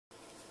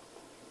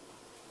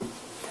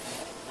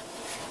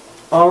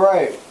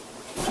Alright,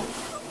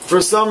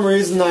 for some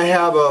reason I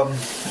have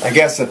I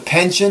guess a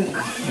penchant,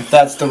 if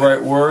that's the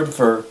right word,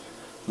 for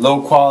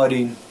low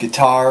quality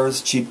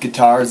guitars, cheap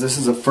guitars. This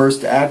is a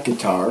first act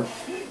guitar,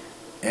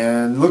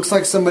 and looks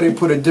like somebody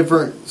put a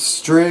different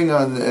string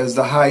on as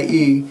the high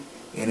E.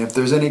 And if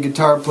there's any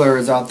guitar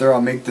players out there,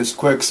 I'll make this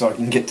quick so I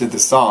can get to the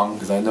song,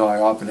 because I know I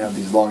often have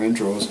these long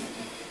intros.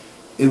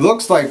 It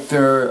looks like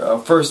their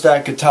first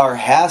act guitar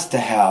has to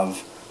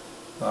have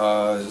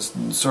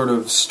sort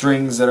of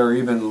strings that are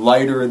even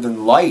lighter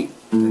than light,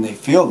 and they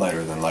feel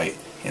lighter than light,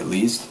 at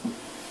least.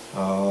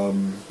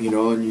 You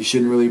know, and you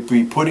shouldn't really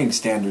be putting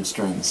standard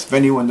strings. If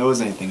anyone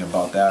knows anything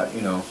about that,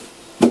 you know,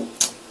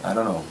 I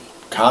don't know,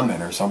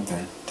 comment or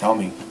something, tell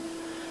me.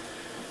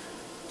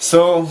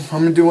 So,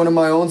 I'm gonna do one of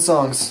my own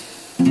songs.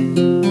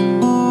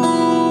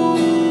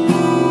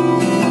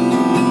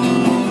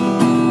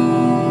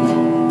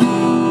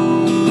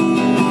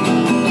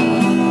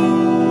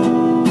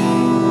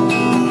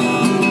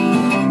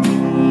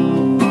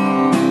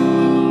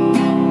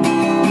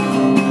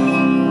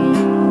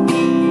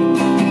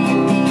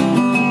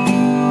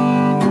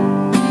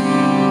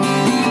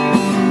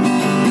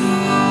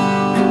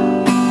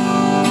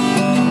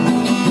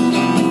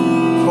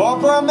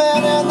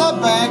 Man in the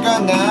banker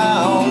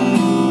now,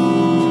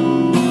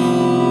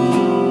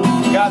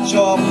 got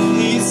your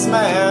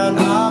policeman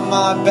on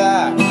my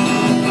back.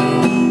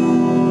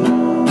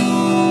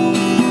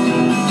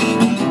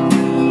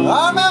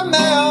 I'm a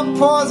man,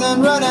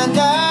 poison running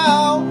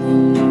now,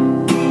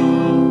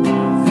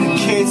 in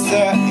case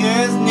there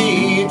is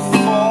need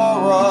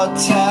for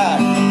attack.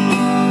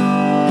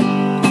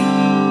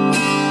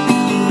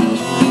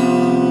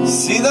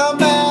 See the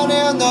man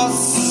in the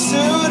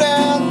suit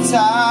and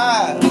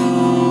tie,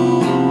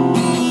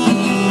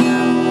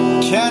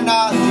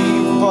 cannot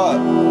leave, but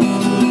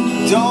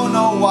don't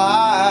know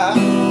why.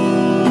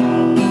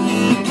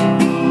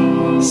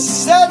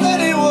 Said that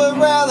he would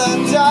rather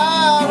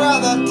die.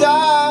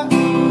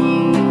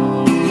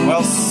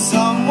 Well,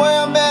 some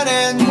women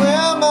and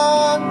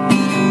women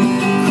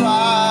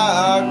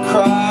cry,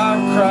 cry,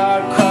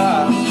 cry,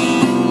 cry,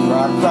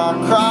 cry, cry,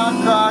 cry,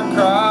 cry,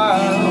 cry,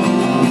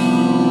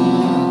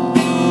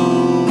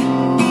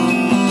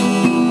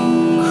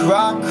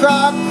 cry,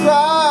 cry,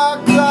 cry,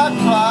 cry,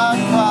 cry,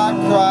 cry,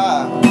 cry.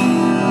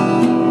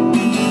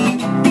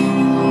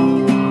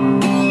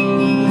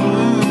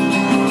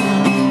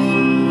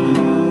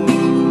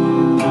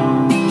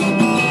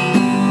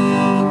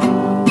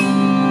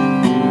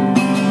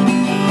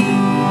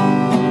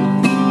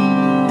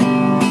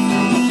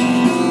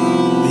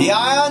 The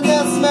eye on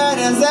this man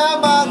is at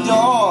my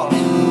door,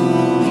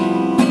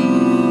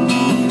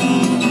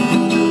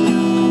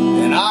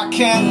 and I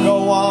can't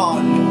go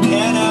on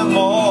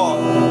anymore.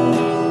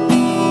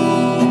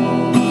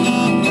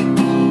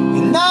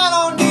 And I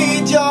don't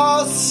need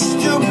your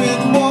stupid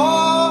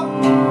war,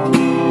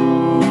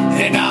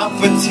 and I'm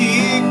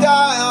fatigued,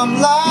 I am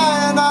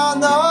lying on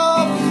the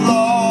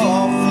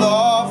floor,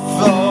 floor,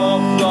 floor,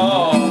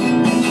 floor.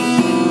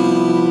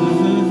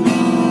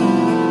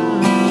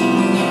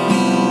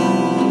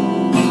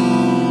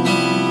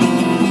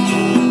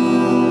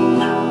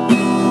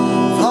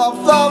 Floor,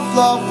 floor,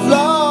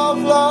 floor,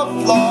 floor,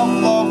 floor,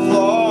 floor,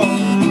 floor.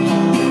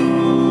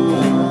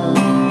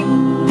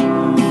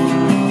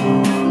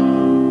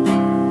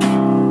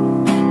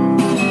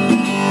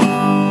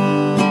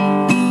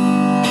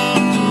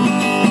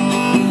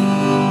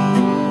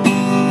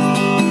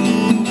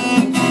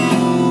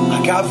 I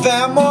got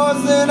Van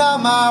Morrison on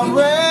my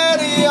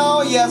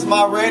radio, yes,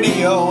 my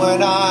radio,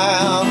 and I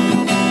am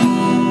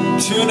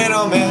tuning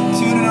them in,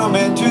 tuning them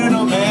in, tuning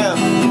them in.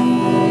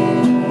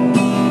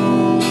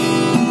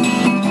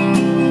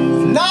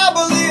 And I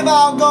believe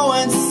I'll go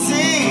and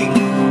see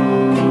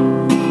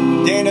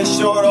Dana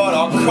Short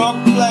or Cook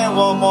play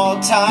one more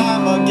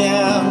time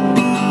again.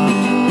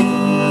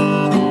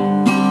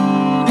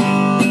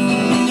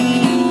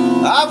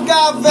 I've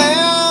got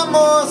Van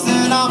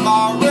Morrison on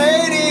my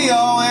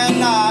radio,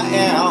 and I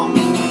am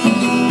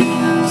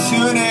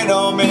tuning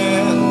them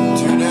in,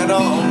 tuning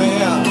them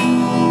in.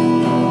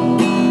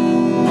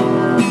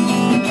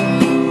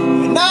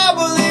 And I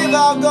believe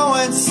I'll go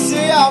and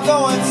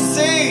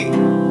see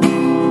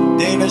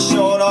Dana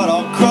Short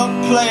or Cook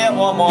play it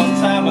one more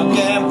time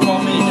again for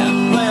me. Now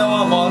play it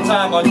one more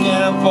time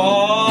again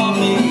for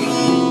me.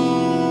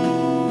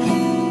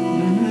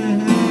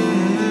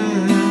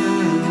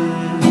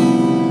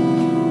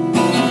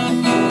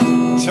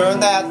 Turn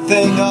that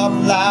thing up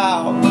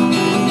loud.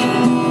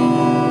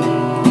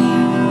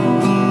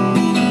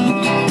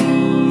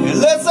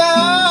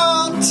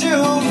 Listen to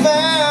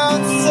Van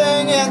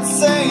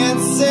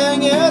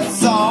sing it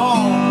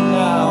song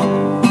now.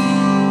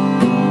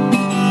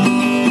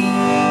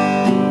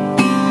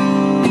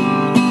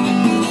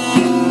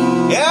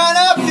 And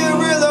if you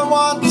really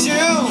want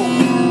to,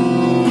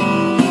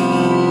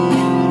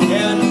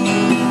 and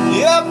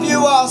if you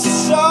are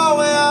so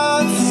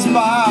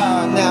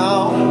inspired now,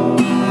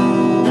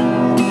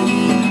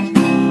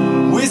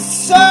 we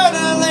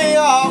certainly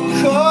all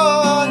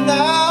could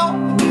now.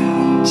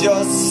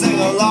 Just sing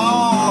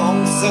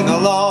along, sing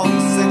along,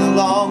 sing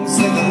along.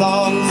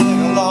 along,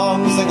 sing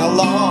along, sing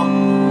along.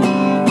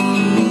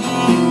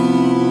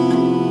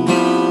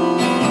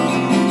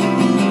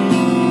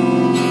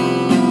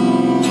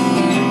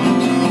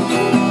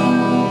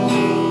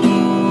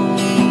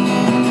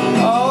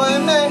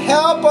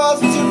 Help us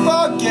to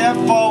forget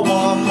for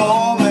one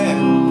moment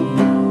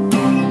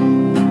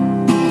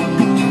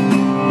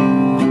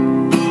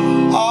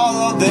all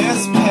of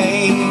this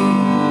pain.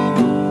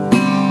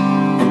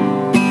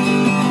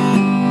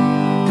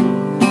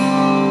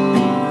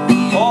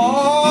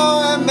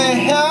 Oh, it may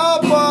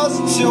help us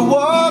to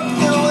work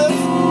through this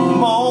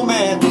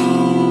moment.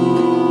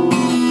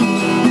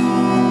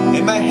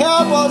 It may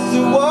help us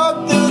to work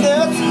through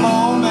this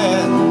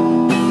moment.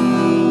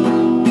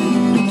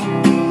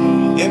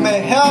 It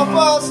may help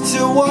us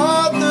to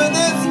work through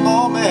this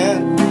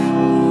moment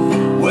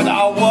with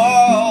our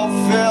world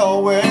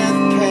filled with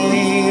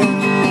pain.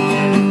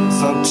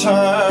 So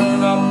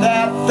turn up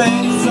that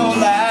thing so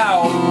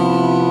loud,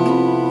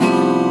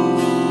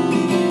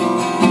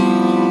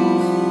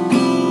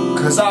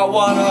 'cause I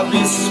wanna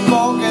be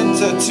spoken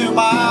to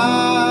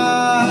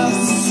my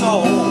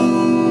soul.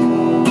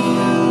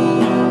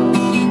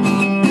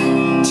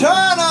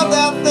 Turn up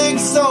that thing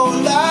so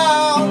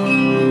loud.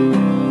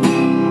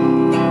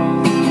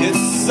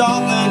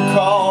 Something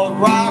called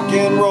rock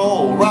and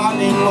roll, rock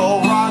and roll,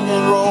 rock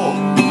and roll.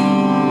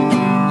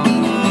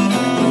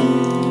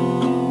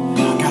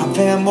 I got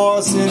Van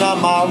Morrison on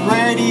my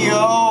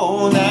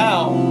radio now,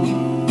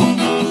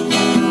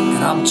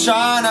 and I'm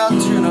trying to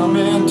tune 'em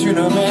in, tune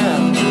 'em in.